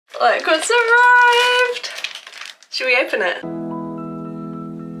Look what's arrived! Should we open it?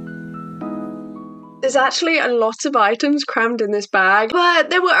 There's actually a lot of items crammed in this bag,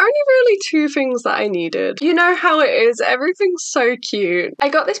 but there were only really 2 things that I needed. You know how it is, everything's so cute. I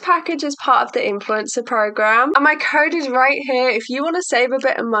got this package as part of the influencer program, and my code is right here if you want to save a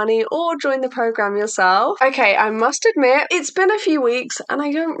bit of money or join the program yourself. Okay, I must admit, it's been a few weeks and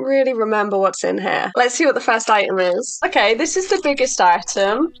I don't really remember what's in here. Let's see what the first item is. Okay, this is the biggest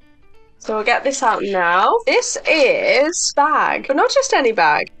item. So we'll get this out now. This is bag, but not just any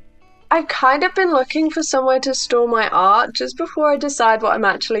bag. I've kind of been looking for somewhere to store my art just before I decide what I'm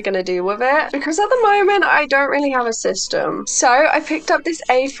actually going to do with it, because at the moment I don't really have a system. So I picked up this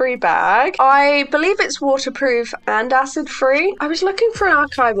A3 bag. I believe it's waterproof and acid free. I was looking for an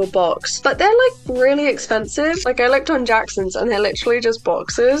archival box, but they're like really expensive. Like I looked on Jackson's and they're literally just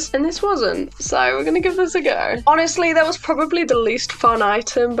boxes, and this wasn't. So we're going to give this a go. Honestly, that was probably the least fun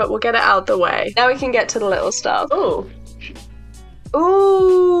item, but we'll get it out the way. Now we can get to the little stuff. Oh.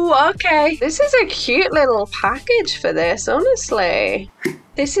 Ooh, okay. This is a cute little package for this, honestly.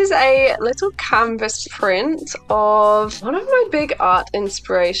 This is a little canvas print of one of my big art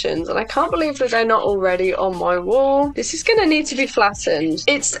inspirations, and I can't believe that they're not already on my wall. This is gonna need to be flattened.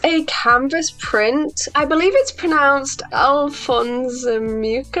 It's a canvas print. I believe it's pronounced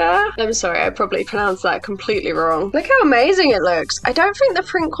Alfonsomuca. I'm sorry, I probably pronounced that completely wrong. Look how amazing it looks. I don't think the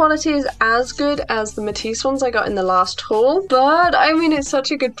print quality is as good as the Matisse ones I got in the last haul, but I mean, it's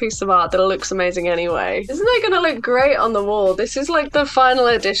such a good piece of art that it looks amazing anyway. Isn't that gonna look great on the wall? This is like the final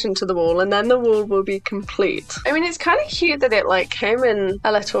addition to the wall, and then the wall will be complete. I mean, it's kind of cute that it like came in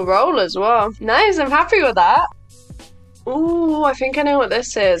a little roll as well. Nice, I'm happy with that. Ooh, I think I know what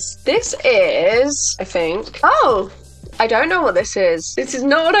this is. This is, I think, oh, I don't know what this is. This is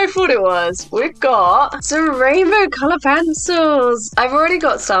not what I thought it was. We've got some rainbow color pencils. I've already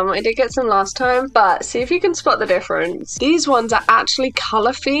got some. I did get some last time, but see if you can spot the difference. These ones are actually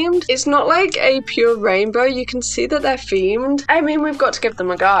color themed. It's not like a pure rainbow. You can see that they're themed. I mean, we've got to give them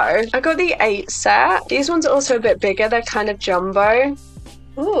a go. I got the 8 set. These ones are also a bit bigger. They're kind of jumbo.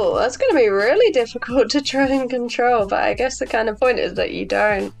 Ooh, that's going to be really difficult to try and control, but I guess the kind of point is that you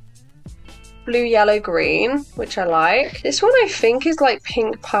don't. Blue, yellow, green, which I like. This one I think is like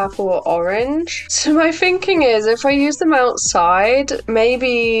pink, purple, or orange. So my thinking is if I use them outside,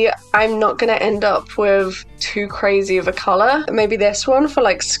 maybe I'm not going to end up with too crazy of a color. Maybe this one for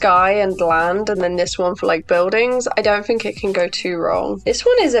like sky and land, and then this one for like buildings. I don't think it can go too wrong. This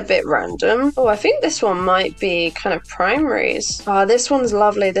one is a bit random. Oh, I think this one might be kind of primaries. Oh, this one's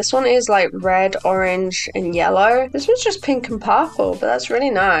lovely. This one is like red, orange, and yellow. This one's just pink and purple, but that's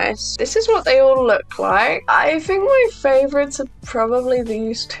really nice. This is what they all look like. I think my favorites are probably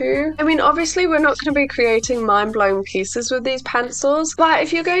these 2. I mean, obviously we're not going to be creating mind-blowing pieces with these pencils, but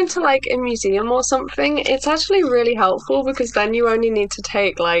if you're going to like a museum or something, it's actually really helpful because then you only need to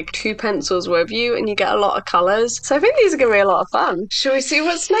take like 2 pencils with you and you get a lot of colors. So I think these are going to be a lot of fun. Shall we see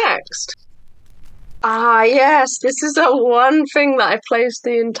what's next? Ah, yes, this is the one thing that I placed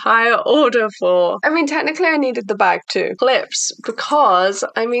the entire order for. I mean, technically I needed the bag too. Clips, because,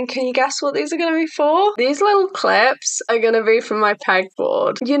 I mean, can you guess what these are going to be for? These little clips are going to be for my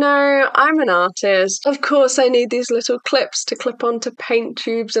pegboard. You know, I'm an artist. Of course I need these little clips to clip onto paint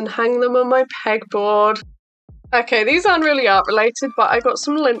tubes and hang them on my pegboard. Okay, these aren't really art related, but I got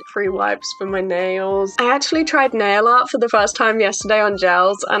some lint-free wipes for my nails. I actually tried nail art for the first time yesterday on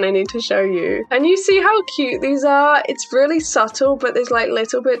gels, and I need to show you. And you see how cute these are? It's really subtle, but there's like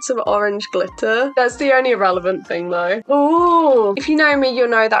little bits of orange glitter. That's the only irrelevant thing though. Ooh! If you know me, you'll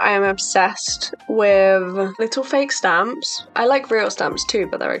know that I am obsessed with little fake stamps. I like real stamps too,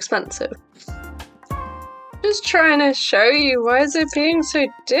 but they're expensive. Just trying to show you, why is it being so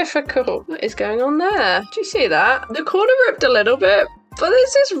difficult? What is going on there? Do you see that? The corner ripped a little bit, but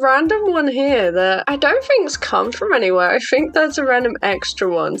there's this random one here that I don't think's come from anywhere. I think that's a random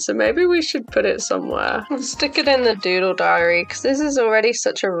extra one, so maybe we should put it somewhere. I'll stick it in the doodle diary because this is already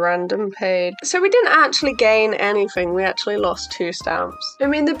such a random page. So we didn't actually gain anything, we actually lost 2 stamps. I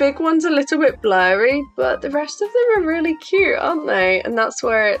mean, the big one's a little bit blurry, but the rest of them are really cute, aren't they? And that's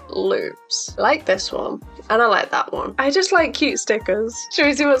where it loops. I like this one. And I like that one. I just like cute stickers. Shall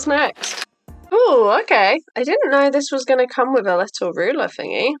we see what's next? Oh, okay. I didn't know this was going to come with a little ruler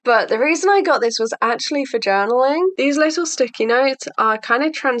thingy, but the reason I got this was actually for journaling. These little sticky notes are kind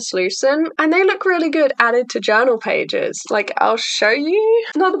of translucent and they look really good added to journal pages. Like, I'll show you.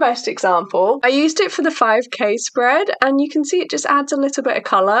 Not the best example. I used it for the 5K spread and you can see it just adds a little bit of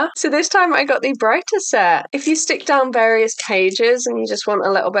colour. So this time I got the brighter set. If you stick down various pages and you just want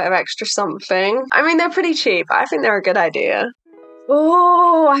a little bit of extra something, I mean, they're pretty cheap. I think they're a good idea.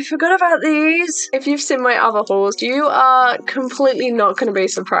 Oh, I forgot about these. If you've seen my other hauls, you are completely not going to be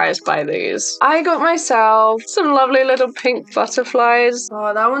surprised by these. I got myself some lovely little pink butterflies.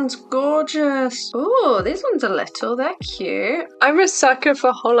 Oh, that one's gorgeous. Oh, these ones are little. They're cute. I'm a sucker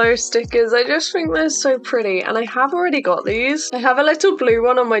for hollow stickers. I just think they're so pretty, and I have already got these. I have a little blue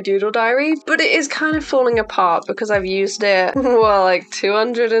one on my doodle diary, but it is kind of falling apart because I've used it, well, like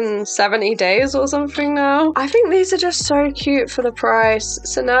 270 days or something now. I think these are just so cute for the price.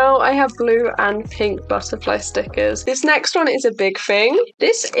 So now I have blue and pink butterfly stickers. This next one is a big thing.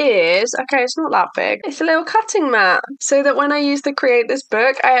 This is, okay, it's not that big. It's a little cutting mat so that when I use to create this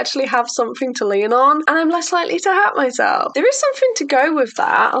book, I actually have something to lean on and I'm less likely to hurt myself. There is something to go with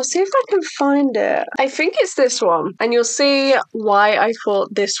that. I'll see if I can find it. I think it's this one, and you'll see why I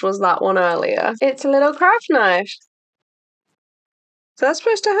thought this was that one earlier. It's a little craft knife. Is that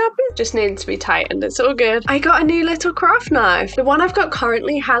supposed to happen? Just needs to be tightened. It's all good. I got a new little craft knife. The one I've got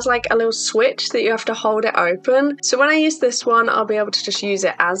currently has like a little switch that you have to hold it open. So when I use this one, I'll be able to just use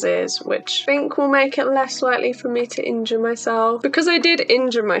it as is, which I think will make it less likely for me to injure myself. Because I did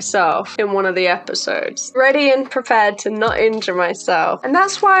injure myself in one of the episodes. Ready and prepared to not injure myself. And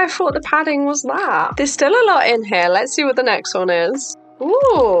that's why I thought the padding was that. There's still a lot in here. Let's see what the next one is.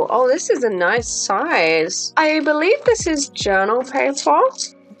 Ooh, oh, this is a nice size. I believe this is journal paper.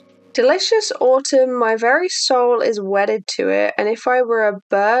 Delicious autumn, my very soul is wedded to it, and if I were a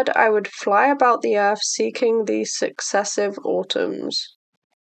bird, I would fly about the earth seeking the successive autumns.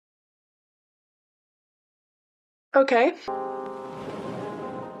 Okay.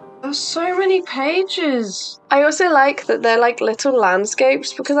 There's so many pages. I also like that they're like little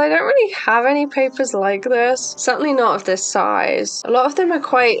landscapes because I don't really have any papers like this. Certainly not of this size. A lot of them are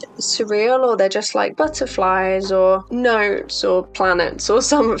quite surreal, or they're just like butterflies or notes or planets or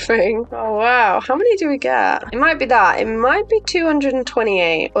something. Oh wow, how many do we get? It might be that. It might be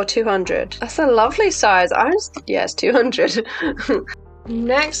 228 or 200. That's a lovely size. Yes, 200.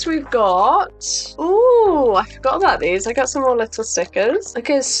 Next we've got, ooh, I forgot about these. I got some more little stickers. Like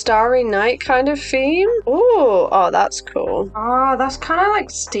a starry night kind of theme. Ooh, oh, that's cool. Oh, that's kind of like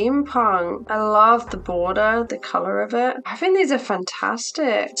steampunk. I love the border, the color of it. I think these are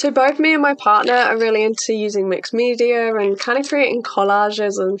fantastic. So both me and my partner are really into using mixed media and kind of creating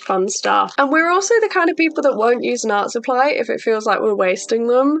collages and fun stuff. And we're also the kind of people that won't use an art supply if it feels like we're wasting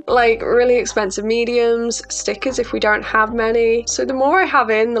them. Like really expensive mediums, stickers if we don't have many. So the more I have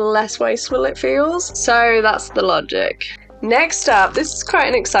in, the less wasteful it feels. So that's the logic. Next up, this is quite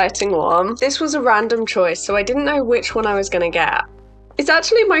an exciting one. This was a random choice, so I didn't know which one I was going to get. It's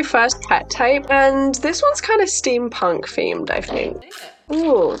actually my first pet tape, and this one's kind of steampunk themed, I think.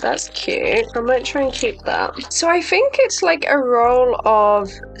 Ooh, that's cute. I might try and keep that. So I think it's like a roll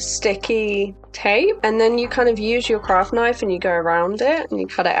of sticky tape, and then you kind of use your craft knife and you go around it and you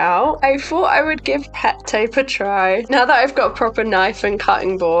cut it out. I thought I would give pet tape a try now that I've got a proper knife and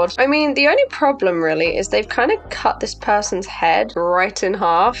cutting board. I mean, the only problem really is they've kind of cut this person's head right in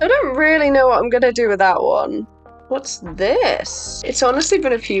half. I don't really know what I'm gonna do with that one. What's this? It's honestly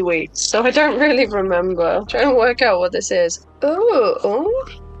been a few weeks, so I don't really remember. I'm trying to work out what this is.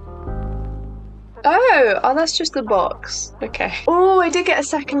 Oh, that's just the box. Okay. Oh, I did get a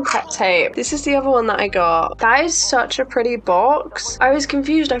second pet tape. This is the other one that I got. That is such a pretty box. I was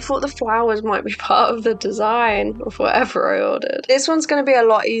confused. I thought the flowers might be part of the design of whatever I ordered. This one's going to be a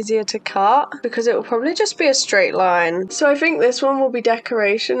lot easier to cut because it will probably just be a straight line. So I think this one will be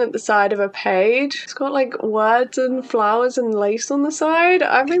decoration at the side of a page. It's got like words and flowers and lace on the side.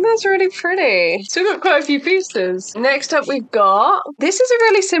 I think that's really pretty. Still got quite a few pieces. Next up we've got, this is a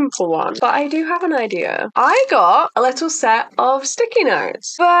really simple one, but I do have an idea. I got a little set of sticky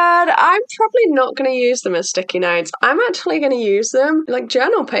notes, but I'm probably not going to use them as sticky notes. I'm actually going to use them like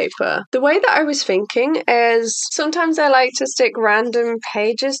journal paper. The way that I was thinking is sometimes I like to stick random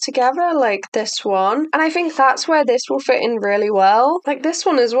pages together like this one, and I think that's where this will fit in really well. Like this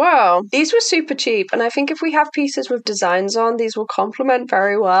one as well. These were super cheap, and I think if we have pieces with designs on, these will complement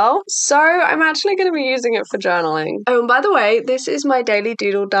very well. So I'm actually going to be using it for journaling. Oh, and by the way, this is my daily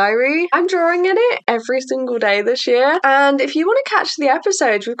doodle diary. I'm drawing in it every single day this year, and if you want to catch the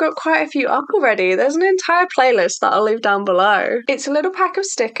episodes, we've got quite a few up already. There's an entire playlist that I'll leave down below. It's a little pack of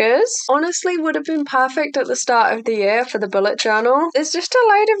stickers. Honestly, would have been perfect at the start of the year for the bullet journal. There's just a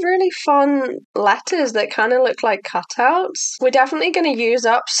load of really fun letters that kind of look like cutouts. We're definitely going to use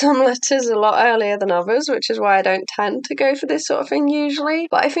up some letters a lot earlier than others, which is why I don't tend to go for this sort of thing usually,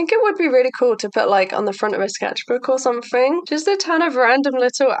 but I think it would be really cool to put like on the front of a sketchbook or something. Just a ton of random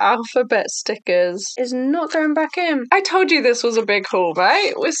little alphabet stickers. Is not going back in. I told you this was a big haul,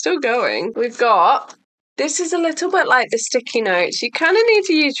 right? We're still going. We've got This is a little bit like the sticky notes. You kind of need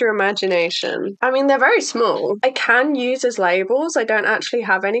to use your imagination. I mean, they're very small. I can use as labels. I don't actually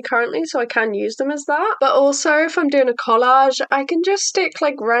have any currently, so I can use them as that. But also, if I'm doing a collage, I can just stick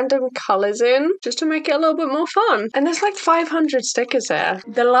like random colours in just to make it a little bit more fun. And there's like 500 stickers here.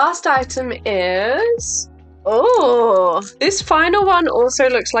 The last item is... oh, this final one also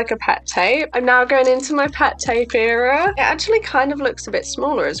looks like a pet tape. I'm now going into my pet tape era. It actually kind of looks a bit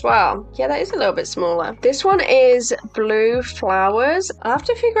smaller as well. Yeah, that is a little bit smaller. This one is blue flowers. I'll have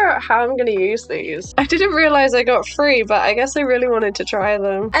to figure out how I'm going to use these. I didn't realize I got free, but I guess I really wanted to try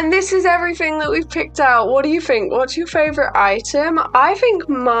them. And this is everything that we've picked out. What do you think? What's your favorite item? I think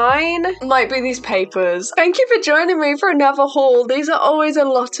mine might be these papers. Thank you for joining me for another haul. These are always a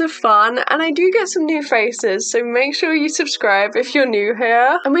lot of fun, and I do get some new faces. So make sure you subscribe if you're new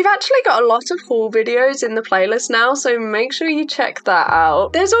here. And we've actually got a lot of haul videos in the playlist now, so make sure you check that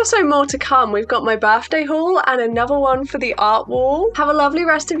out. There's also more to come. We've got my birthday haul and another one for the art wall. Have a lovely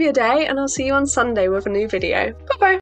rest of your day, and I'll see you on Sunday with a new video. Bye bye.